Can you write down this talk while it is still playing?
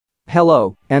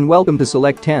Hello, and welcome to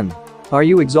Select 10. Are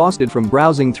you exhausted from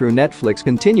browsing through Netflix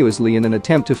continuously in an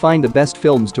attempt to find the best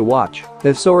films to watch?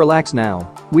 If so, relax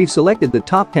now. We've selected the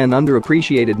top 10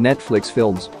 underappreciated Netflix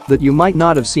films that you might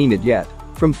not have seen it yet.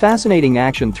 From fascinating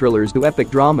action thrillers to epic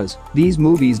dramas, these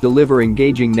movies deliver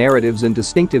engaging narratives and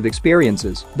distinctive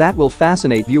experiences that will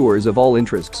fascinate viewers of all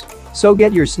interests. So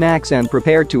get your snacks and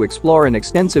prepare to explore an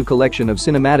extensive collection of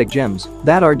cinematic gems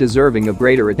that are deserving of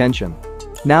greater attention.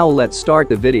 Now let's start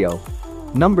the video.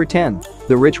 Number 10.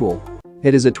 The Ritual.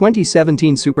 It is a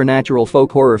 2017 supernatural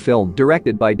folk horror film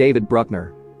directed by David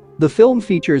Bruckner. The film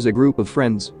features a group of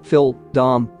friends, Phil,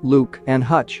 Dom, Luke, and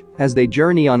Hutch, as they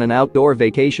journey on an outdoor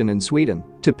vacation in Sweden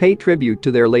to pay tribute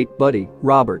to their late buddy,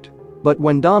 Robert. But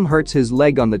when Dom hurts his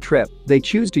leg on the trip, they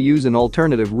choose to use an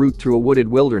alternative route through a wooded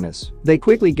wilderness. They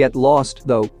quickly get lost,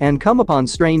 though, and come upon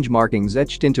strange markings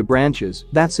etched into branches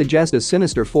that suggest a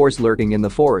sinister force lurking in the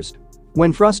forest.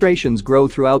 When frustrations grow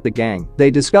throughout the gang, they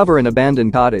discover an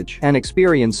abandoned cottage and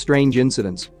experience strange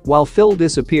incidents, while Phil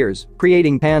disappears,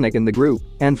 creating panic in the group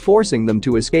and forcing them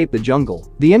to escape the jungle.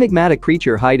 The enigmatic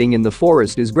creature hiding in the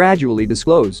forest is gradually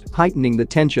disclosed, heightening the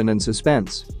tension and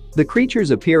suspense. The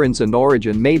creature's appearance and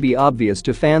origin may be obvious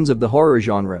to fans of the horror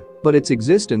genre, but its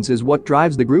existence is what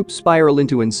drives the group's spiral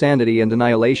into insanity and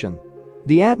annihilation.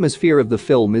 The atmosphere of the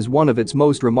film is one of its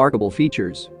most remarkable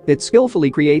features. It skillfully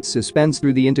creates suspense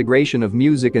through the integration of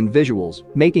music and visuals,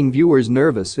 making viewers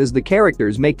nervous as the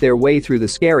characters make their way through the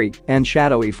scary and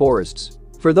shadowy forests.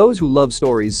 For those who love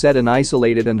stories set in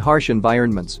isolated and harsh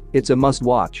environments, it's a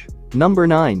must-watch. Number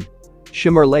 9.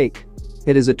 Shimmer Lake.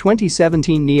 It is a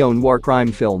 2017 neo-noir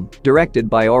crime film directed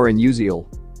by Oren Uziel.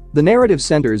 The narrative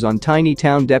centers on tiny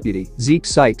town deputy Zeke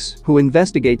Sykes, who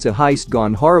investigates a heist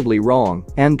gone horribly wrong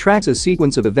and tracks a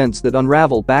sequence of events that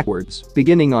unravel backwards,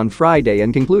 beginning on Friday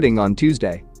and concluding on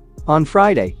Tuesday. On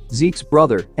Friday, Zeke's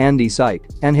brother, Andy Syke,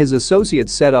 and his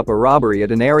associates set up a robbery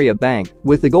at an area bank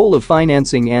with the goal of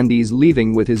financing Andy's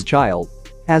leaving with his child.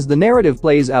 As the narrative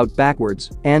plays out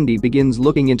backwards, Andy begins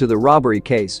looking into the robbery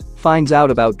case, finds out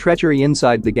about treachery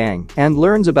inside the gang, and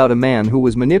learns about a man who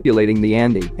was manipulating the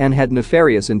Andy and had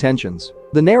nefarious intentions.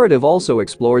 The narrative also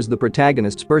explores the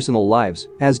protagonist's personal lives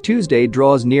as Tuesday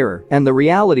draws nearer and the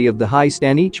reality of the heist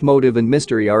and each motive and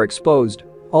mystery are exposed.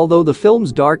 Although the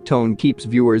film's dark tone keeps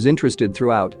viewers interested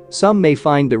throughout, some may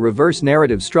find the reverse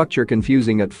narrative structure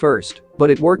confusing at first, but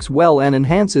it works well and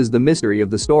enhances the mystery of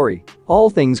the story. All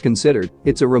things considered,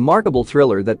 it's a remarkable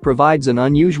thriller that provides an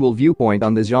unusual viewpoint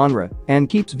on the genre and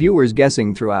keeps viewers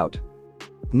guessing throughout.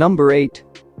 Number 8.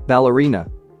 Ballerina.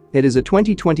 It is a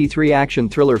 2023 action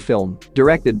thriller film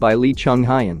directed by Lee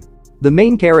Chung-hyun. The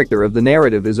main character of the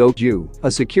narrative is Ok-ju,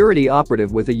 a security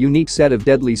operative with a unique set of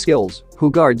deadly skills who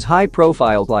guards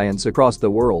high-profile clients across the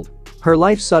world. Her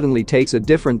life suddenly takes a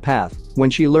different path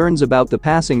when she learns about the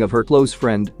passing of her close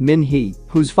friend, Min-hee,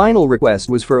 whose final request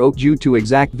was for Ok-ju to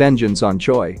exact vengeance on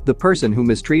Choi, the person who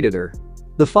mistreated her.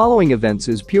 The following events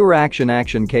is pure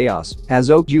action chaos as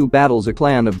Ok-ju battles a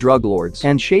clan of drug lords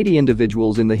and shady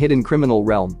individuals in the hidden criminal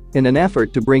realm in an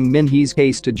effort to bring Min-hee's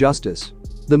case to justice.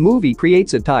 The movie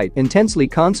creates a tight, intensely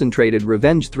concentrated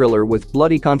revenge thriller with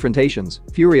bloody confrontations,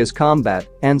 furious combat,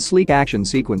 and sleek action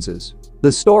sequences.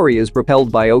 The story is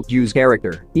propelled by Ok-ju's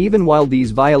character, even while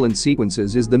these violent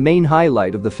sequences is the main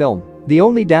highlight of the film. The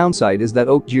only downside is that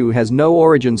Ok-ju has no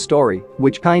origin story,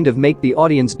 which kind of make the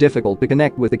audience difficult to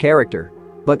connect with the character.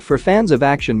 But for fans of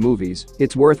action movies,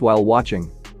 it's worthwhile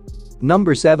watching.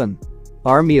 Number 7.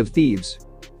 Army of Thieves.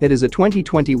 It is a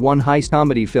 2021 heist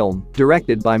comedy film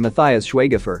directed by Matthias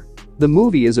Schweighöfer. The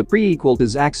movie is a prequel to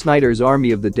Zack Snyder's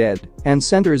Army of the Dead and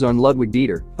centers on Ludwig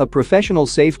Dieter, a professional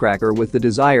safecracker with the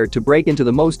desire to break into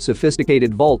the most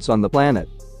sophisticated vaults on the planet.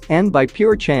 And by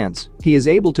pure chance, he is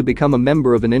able to become a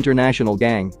member of an international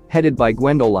gang headed by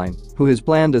Gwendoline, who has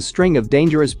planned a string of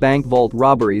dangerous bank vault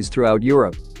robberies throughout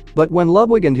Europe. But when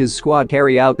Ludwig and his squad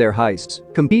carry out their heists,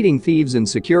 competing thieves and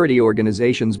security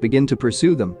organizations begin to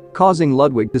pursue them, causing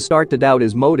Ludwig to start to doubt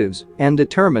his motives and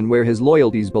determine where his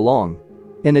loyalties belong.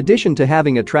 In addition to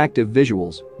having attractive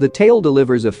visuals, the tale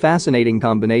delivers a fascinating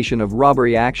combination of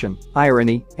robbery action,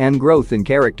 irony, and growth in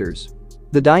characters.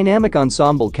 The dynamic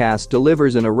ensemble cast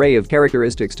delivers an array of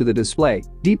characteristics to the display,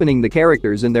 deepening the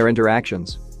characters and their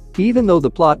interactions. Even though the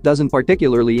plot doesn't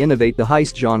particularly innovate the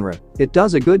heist genre, it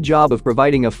does a good job of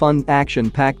providing a fun,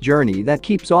 action-packed journey that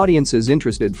keeps audiences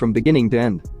interested from beginning to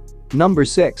end. Number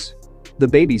 6. The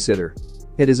Babysitter.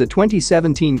 It is a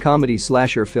 2017 comedy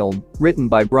slasher film written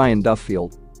by Brian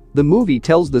Duffield. The movie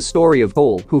tells the story of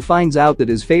Cole, who finds out that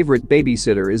his favorite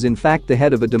babysitter is in fact the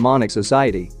head of a demonic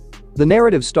society. The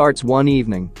narrative starts one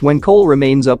evening when Cole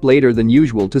remains up later than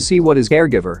usual to see what his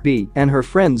caregiver, B, and her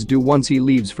friends do once he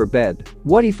leaves for bed.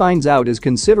 What he finds out is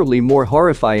considerably more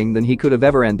horrifying than he could have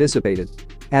ever anticipated.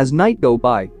 As night goes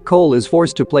by, Cole is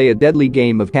forced to play a deadly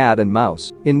game of cat and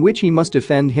mouse, in which he must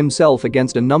defend himself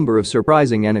against a number of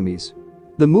surprising enemies.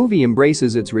 The movie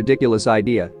embraces its ridiculous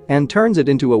idea and turns it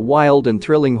into a wild and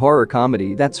thrilling horror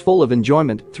comedy that's full of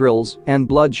enjoyment, thrills, and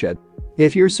bloodshed.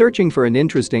 If you're searching for an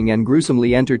interesting and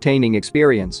gruesomely entertaining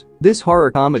experience, this horror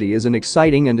comedy is an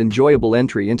exciting and enjoyable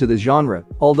entry into the genre,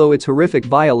 although its horrific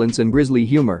violence and grisly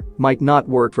humor might not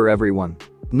work for everyone.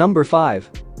 Number 5.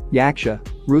 Yaksha: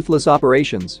 Ruthless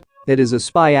Operations. It is a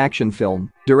spy action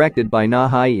film directed by Na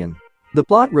Hyen. The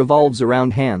plot revolves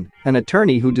around Han, an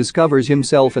attorney who discovers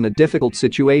himself in a difficult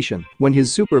situation when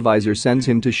his supervisor sends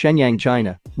him to Shenyang,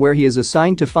 China, where he is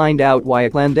assigned to find out why a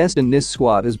clandestine NIS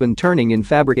squad has been turning in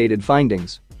fabricated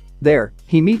findings. There,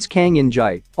 he meets Kang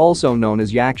In-jae, also known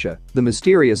as Yaksha, the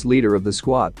mysterious leader of the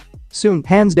squad. Soon,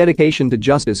 Han's dedication to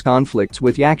justice conflicts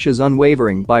with Yaksha's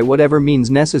unwavering by whatever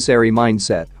means necessary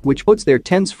mindset, which puts their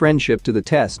tense friendship to the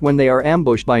test when they are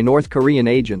ambushed by North Korean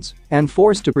agents and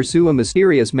forced to pursue a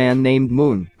mysterious man named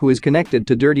Moon, who is connected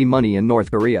to dirty money in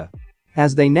North Korea.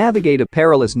 As they navigate a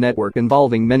perilous network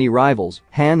involving many rivals,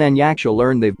 Han and Yaksha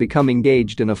learn they've become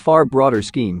engaged in a far broader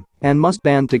scheme and must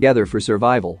band together for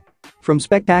survival. From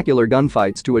spectacular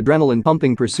gunfights to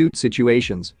adrenaline-pumping pursuit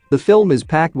situations, the film is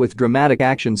packed with dramatic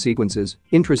action sequences,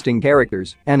 interesting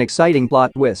characters, and exciting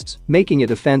plot twists, making it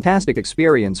a fantastic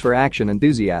experience for action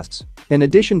enthusiasts. In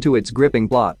addition to its gripping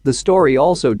plot, the story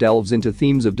also delves into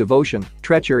themes of devotion,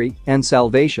 treachery, and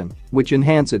salvation, which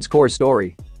enhance its core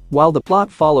story. While the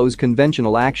plot follows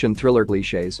conventional action thriller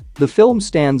cliches, the film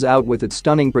stands out with its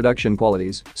stunning production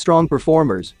qualities, strong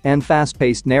performers, and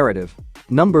fast-paced narrative.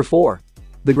 Number 4.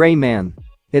 The Gray Man.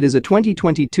 It is a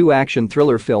 2022 action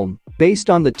thriller film based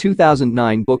on the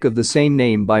 2009 book of the same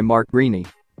name by Mark Greaney.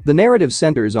 The narrative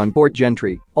centers on Court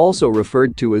Gentry, also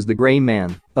referred to as the Gray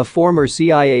Man, a former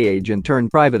CIA agent turned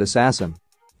private assassin.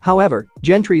 However,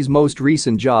 Gentry's most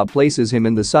recent job places him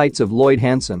in the sights of Lloyd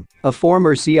Hansen, a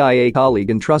former CIA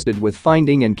colleague entrusted with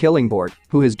finding and killing Court,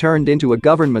 who has turned into a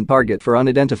government target for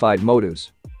unidentified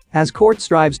motives. As Court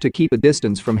strives to keep a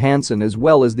distance from Hansen as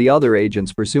well as the other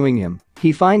agents pursuing him,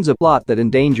 he finds a plot that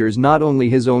endangers not only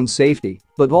his own safety,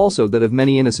 but also that of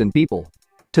many innocent people.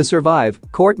 To survive,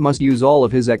 Court must use all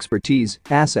of his expertise,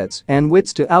 assets, and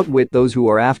wits to outwit those who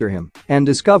are after him and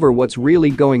discover what's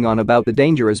really going on about the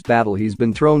dangerous battle he's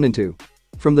been thrown into.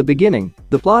 From the beginning,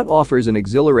 the plot offers an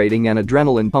exhilarating and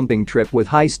adrenaline-pumping trip with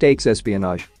high-stakes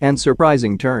espionage and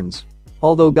surprising turns.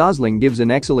 Although Gosling gives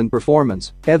an excellent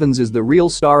performance, Evans is the real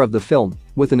star of the film,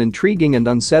 with an intriguing and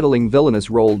unsettling villainous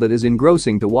role that is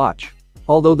engrossing to watch.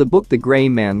 Although the book The Gray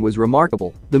Man was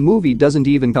remarkable, the movie doesn't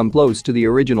even come close to the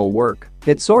original work.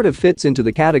 It sort of fits into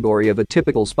the category of a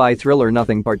typical spy thriller,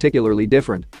 nothing particularly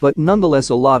different, but nonetheless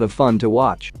a lot of fun to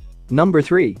watch. Number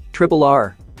 3. Triple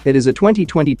R. It is a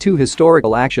 2022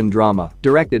 historical action drama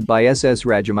directed by S.S.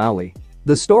 Rajamouli.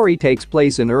 The story takes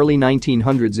place in early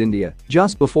 1900s India,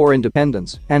 just before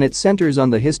independence, and it centers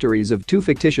on the histories of two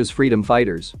fictitious freedom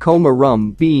fighters,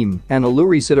 Komaram Bhim and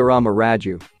Alluri Sitarama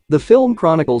Raju. The film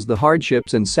chronicles the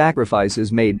hardships and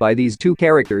sacrifices made by these two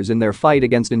characters in their fight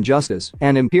against injustice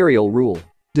and imperial rule.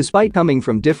 Despite coming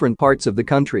from different parts of the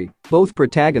country, both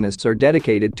protagonists are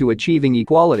dedicated to achieving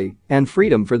equality and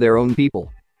freedom for their own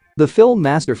people. The film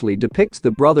masterfully depicts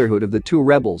the brotherhood of the two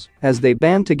rebels as they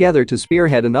band together to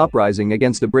spearhead an uprising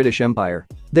against the British Empire.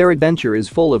 Their adventure is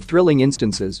full of thrilling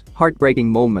instances,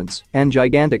 heartbreaking moments, and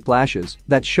gigantic clashes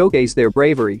that showcase their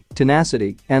bravery,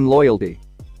 tenacity, and loyalty.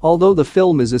 Although the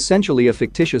film is essentially a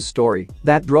fictitious story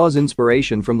that draws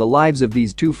inspiration from the lives of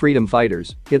these two freedom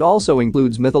fighters, it also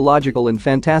includes mythological and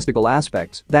fantastical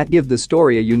aspects that give the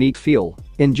story a unique feel.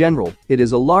 In general, it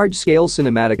is a large-scale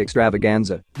cinematic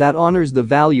extravaganza that honors the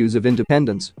values of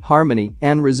independence, harmony,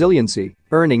 and resiliency,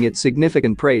 earning it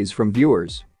significant praise from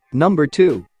viewers. Number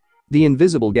 2. The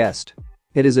Invisible Guest.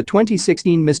 It is a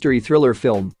 2016 mystery thriller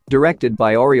film directed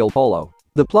by Oriol Polo.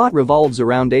 The plot revolves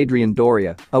around Adrian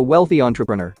Doria, a wealthy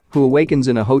entrepreneur who awakens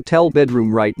in a hotel bedroom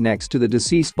right next to the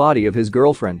deceased body of his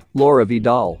girlfriend, Laura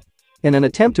Vidal. In an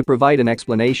attempt to provide an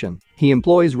explanation, he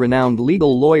employs renowned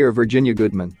legal lawyer Virginia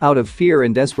Goodman out of fear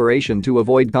and desperation to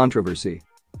avoid controversy.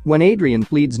 When Adrian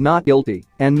pleads not guilty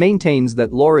and maintains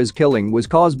that Laura's killing was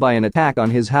caused by an attack on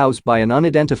his house by an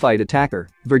unidentified attacker,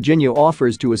 Virginia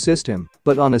offers to assist him,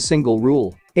 but on a single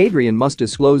rule: Adrian must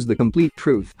disclose the complete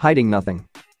truth, hiding nothing.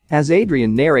 As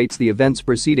Adrian narrates the events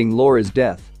preceding Laura's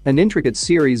death, an intricate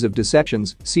series of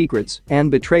deceptions, secrets,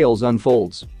 and betrayals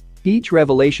unfolds. Each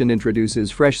revelation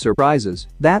introduces fresh surprises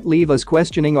that leave us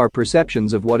questioning our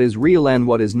perceptions of what is real and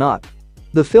what is not.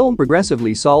 The film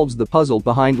progressively solves the puzzle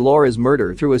behind Laura's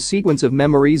murder through a sequence of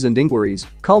memories and inquiries,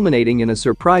 culminating in a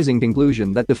surprising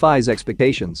conclusion that defies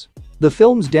expectations. The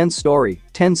film's dense story,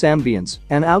 tense ambience,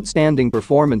 and outstanding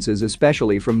performances,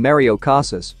 especially from Mario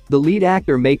Casas, the lead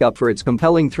actor, make up for its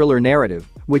compelling thriller narrative,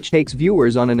 which takes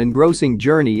viewers on an engrossing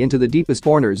journey into the deepest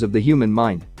corners of the human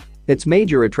mind. Its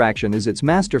major attraction is its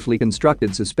masterfully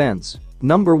constructed suspense.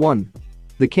 Number 1.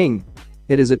 The King.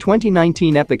 It is a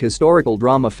 2019 epic historical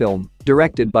drama film,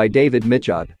 directed by David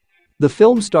Mitchell. The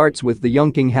film starts with the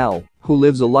young King Hal, who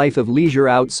lives a life of leisure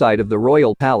outside of the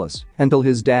royal palace until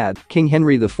his dad, King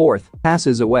Henry IV,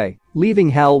 passes away, leaving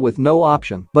Hal with no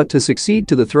option but to succeed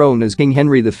to the throne as King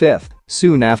Henry V.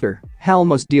 Soon after, Hal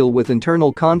must deal with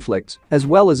internal conflicts as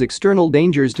well as external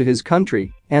dangers to his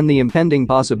country and the impending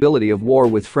possibility of war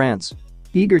with France.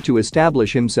 Eager to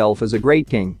establish himself as a great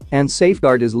king and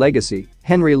safeguard his legacy,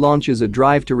 Henry launches a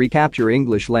drive to recapture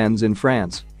English lands in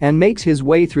France and makes his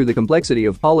way through the complexity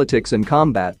of politics and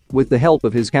combat with the help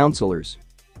of his counselors.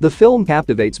 The film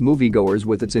captivates moviegoers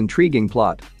with its intriguing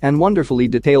plot and wonderfully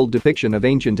detailed depiction of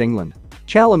ancient England.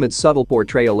 Chalamet's subtle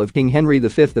portrayal of King Henry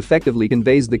V effectively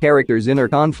conveys the character's inner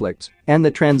conflicts and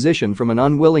the transition from an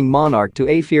unwilling monarch to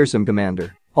a fearsome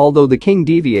commander. Although the king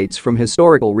deviates from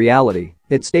historical reality,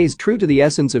 it stays true to the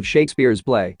essence of Shakespeare's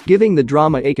play, giving the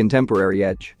drama a contemporary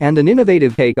edge and an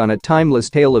innovative take on a timeless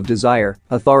tale of desire,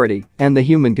 authority, and the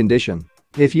human condition.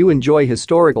 If you enjoy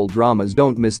historical dramas,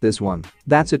 don't miss this one.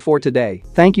 That's it for today.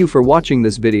 Thank you for watching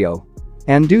this video.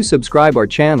 And do subscribe our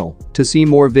channel to see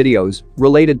more videos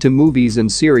related to movies and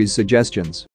series suggestions.